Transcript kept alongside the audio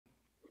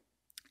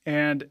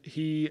And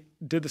he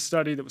did the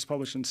study that was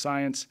published in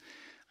Science.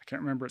 I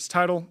can't remember its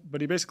title,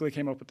 but he basically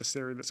came up with this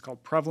theory that's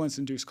called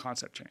Prevalence-Induced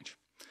Concept Change.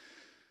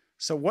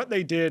 So what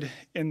they did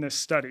in this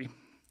study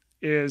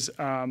is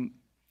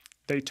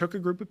they took a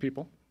group of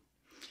people.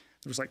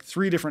 There was like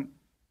 3 different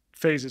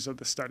phases of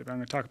the study, but I'm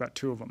going to talk about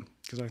 2 of them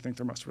because I think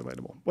they're most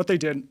relatable. What they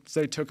did is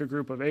they took a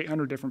group of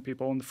 800 different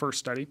people in the first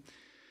study,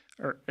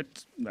 I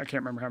can't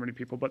remember how many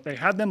people, but they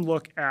had them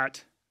look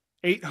at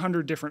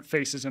 800 different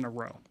faces in a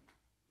row.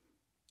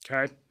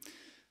 Okay?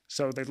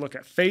 So they'd look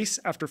at face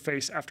after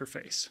face after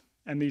face.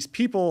 And these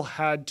people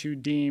had to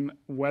deem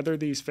whether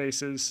these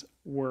faces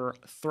were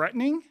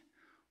threatening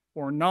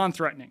or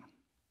non-threatening.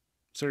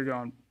 So you're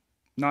going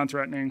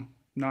non-threatening,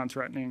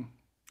 non-threatening,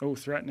 oh,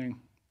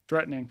 threatening,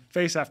 threatening,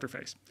 face after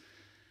face.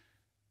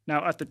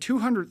 Now, at the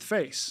 200th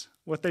face,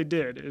 what they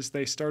did is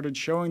they started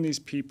showing these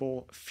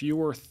people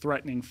fewer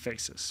threatening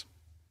faces.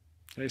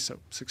 Okay, so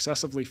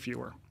successively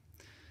fewer.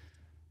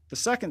 The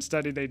second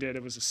study they did,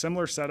 it was a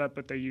similar setup,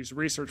 but they used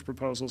research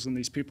proposals, and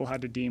these people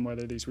had to deem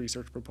whether these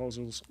research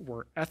proposals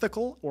were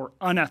ethical or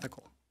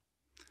unethical.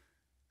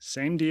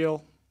 Same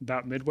deal,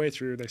 about midway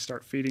through, they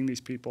start feeding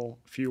these people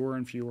fewer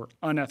and fewer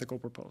unethical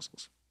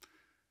proposals.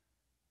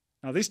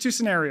 Now, these 2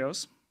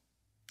 scenarios,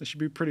 they should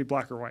be pretty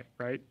black or white,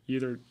 right?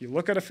 Either you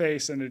look at a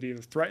face and it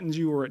either threatens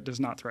you or it does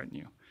not threaten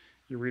you.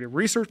 You read a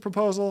research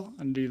proposal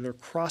and it either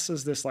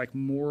crosses this like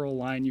moral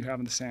line you have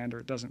in the sand or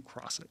it doesn't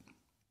cross it.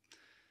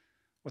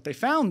 What they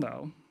found,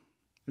 though,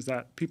 is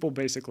that people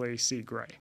basically see gray.